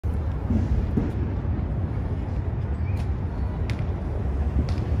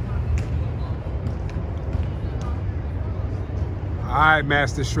right,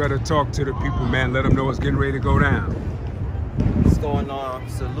 Master Shredder, talk to the people, man. Let them know what's getting ready to go down. What's going on?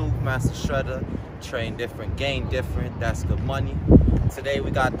 Salute, Master Shredder. Train different, gain different. That's good money. Today we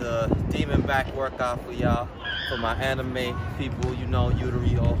got the demon back workout for y'all. For my anime people, you know, Yuri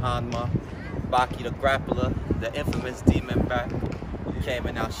Ohanma, Baki the Grappler, the infamous demon back. Came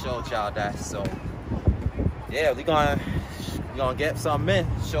and I showed y'all that. So yeah, we're gonna get some in,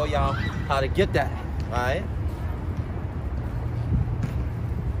 show y'all how to get that. Alright?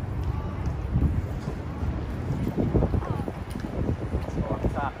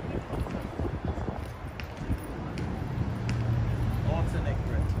 Alternate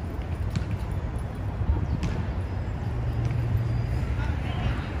grip.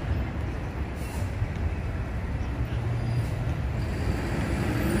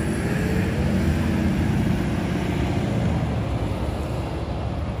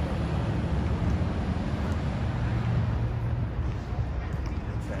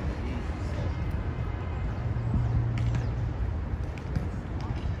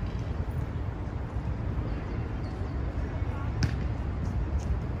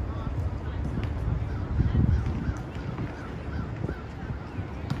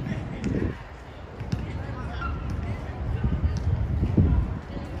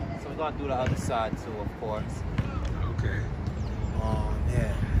 Gonna do the other side too, of course. Okay.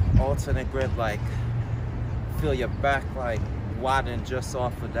 Yeah. Alternate grip, like feel your back like widening just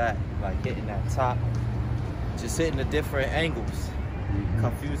off of that, like hitting that top, just hitting the different angles,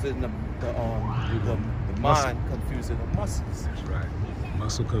 confusing the mind, confusing the muscles. That's right.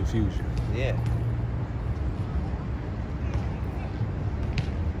 Muscle confusion. Yeah.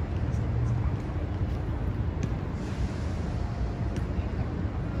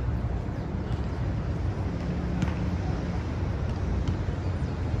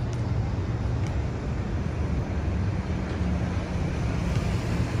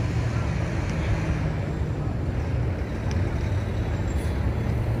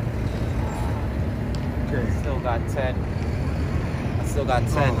 Still got 10. I still got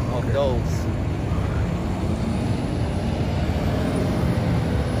 10 of those.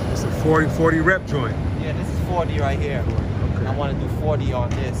 It's a 40 rep joint. Yeah, this is 40 right here. Okay. I want to do 40 on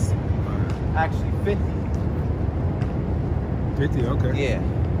this. Actually 50. 50, okay. Yeah.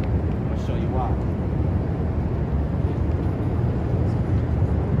 I'm gonna show you why.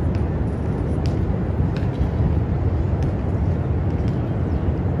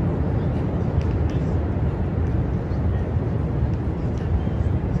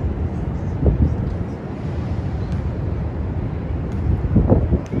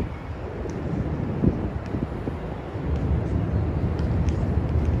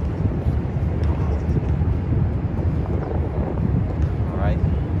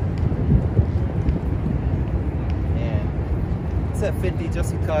 At 50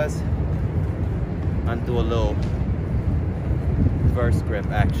 just because I'm doing a little reverse grip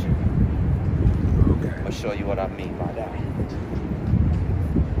action. Okay. I'll show you what I mean by that.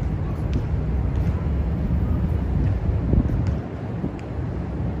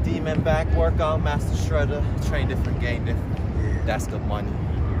 Demon back workout, Master Shredder, train different, gain different. Yeah. That's good money.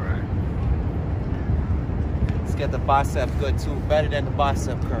 All right. Let's get the bicep good too, better than the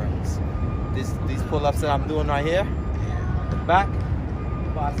bicep curls. These pull-ups that I'm doing right here. The back,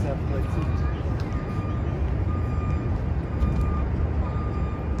 bicep good too.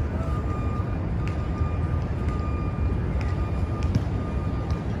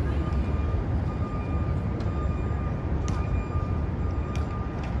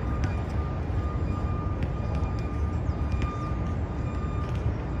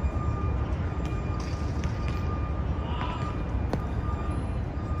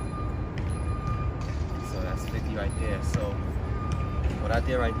 So that's 50 right there. So what I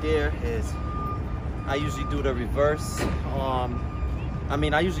did right there is I usually do the reverse.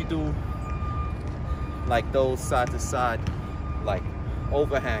 I usually do like those side to side, like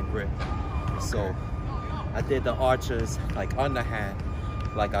overhand grip. So I did the archers like underhand.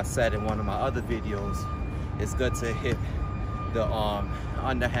 Like I said in one of my other videos, it's good to hit the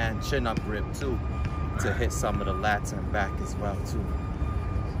underhand chin up grip too, to hit some of the lats and back as well too.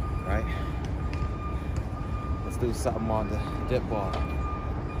 Right? Let's do something on the dip bar.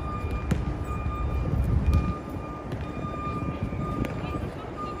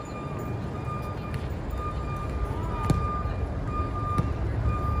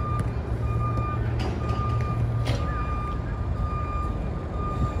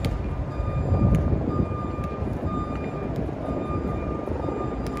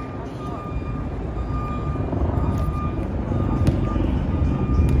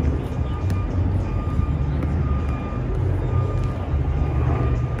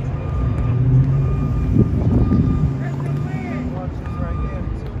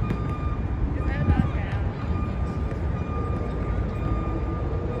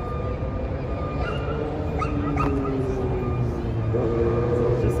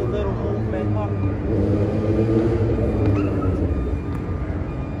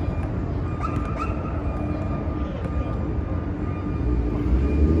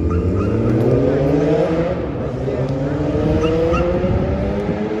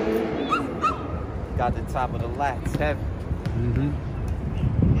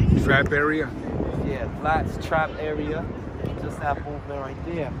 Trap area? Yeah, lats, trap area. Just that movement right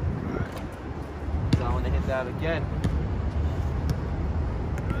there. So I want to hit that again.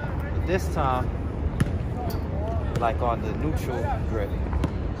 But this time, like on the neutral grip,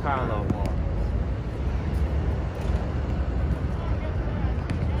 parallel ball.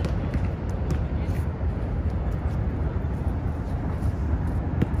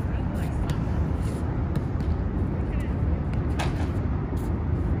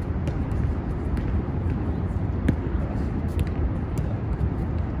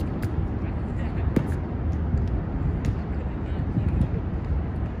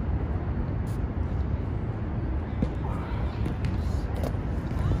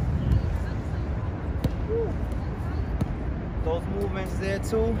 Those movements there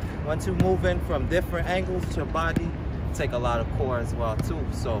too, once you move in from different angles to your body, take a lot of core as well too.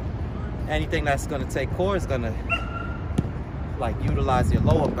 So anything that's gonna take core is gonna like utilize your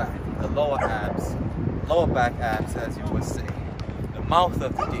lower back, the lower abs, lower back abs as you would say, the mouth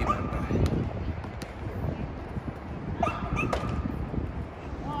of the demon back.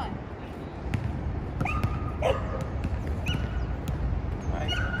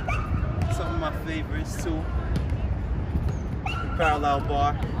 Right. Some of my favorites too. Parallel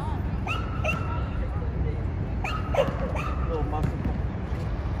bar. Little muscle.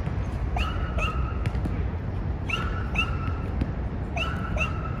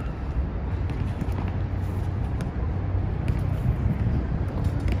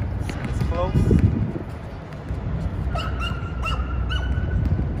 It's close.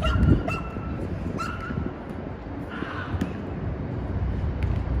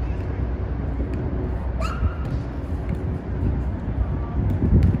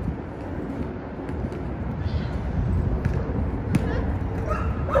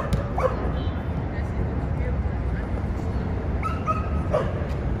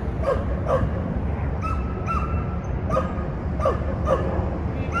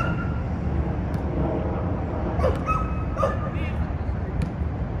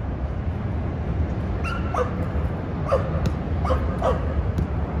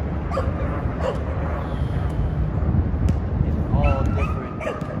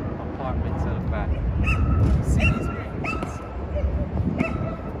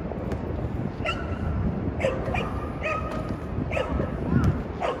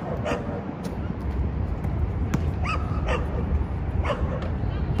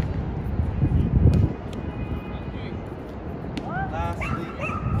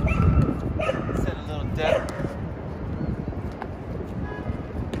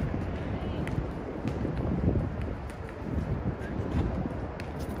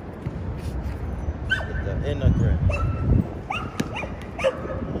 Inner grip.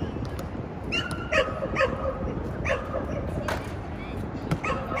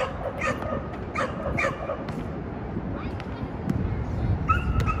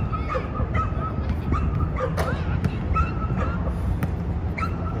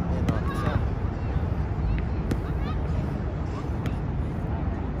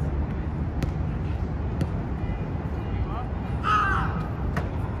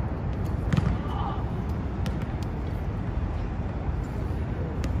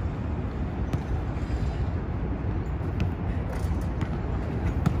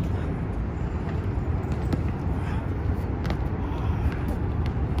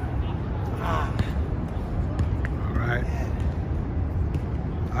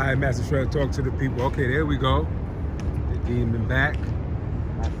 All right, Master Shredder, talk to the people. Okay, there we go. The demon back.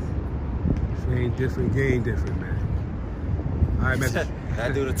 Train different, gain different, man. All right, Master. I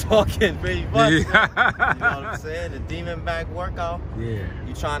do the talking pretty much. Yeah. You know what I'm saying? The demon back workout. Yeah.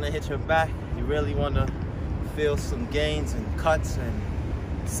 You trying to hit your back. You really want to feel some gains and cuts and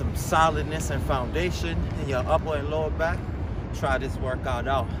some solidness and foundation in your upper and lower back. Try this workout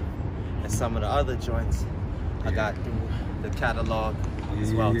out. And some of the other joints I got through the catalog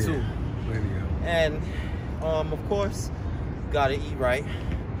as well too. And of course, you gotta eat right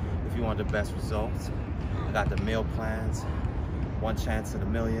if you want the best results. I got the meal plans, 1 chance in a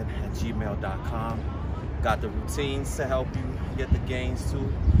million at gmail.com. Got the routines to help you get the gains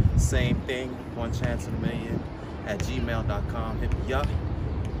too. Same thing, 1 chance in a million at gmail.com. Hit me up.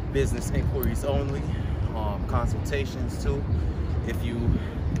 Business inquiries only. Consultations too. If you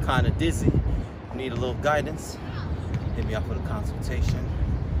kind of dizzy, need a little guidance, hit me up for the consultation.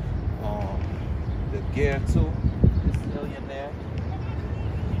 The gear too, this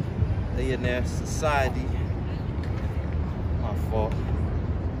Millionaire Society. My fault.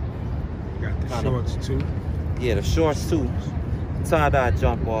 Got the shorts too. Yeah, the shorts too. Tie-dye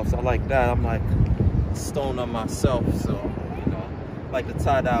jump offs. I like that. I'm like a stoner myself, so you know, like the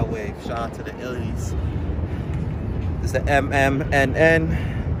tie-dye wave. Shout out to the Illies. This is the MMNN.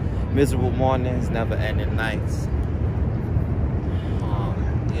 Miserable mornings, never ending nights.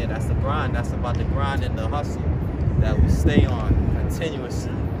 Yeah, that's the grind. That's about the grind and the hustle that we stay on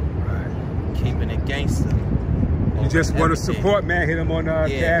continuously. Right. Keeping it gangster. You just want to support, man. Hit them on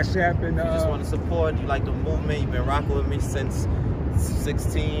Cash App. And, you just want to support. You like the movement. You've been rocking with me since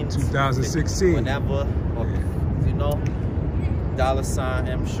 2016. Whenever. Or, you know, $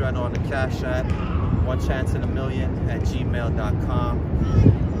 M Shredder on the Cash App. One Chance in a Million at gmail.com.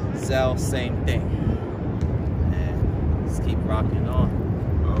 Zelle, same thing. And just keep rocking on.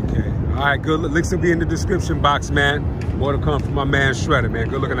 Okay. All right, good. Links will be in the description box, man. More to come from my man Shredder, man.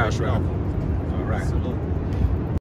 Good looking out, Shredder. All right. Salute.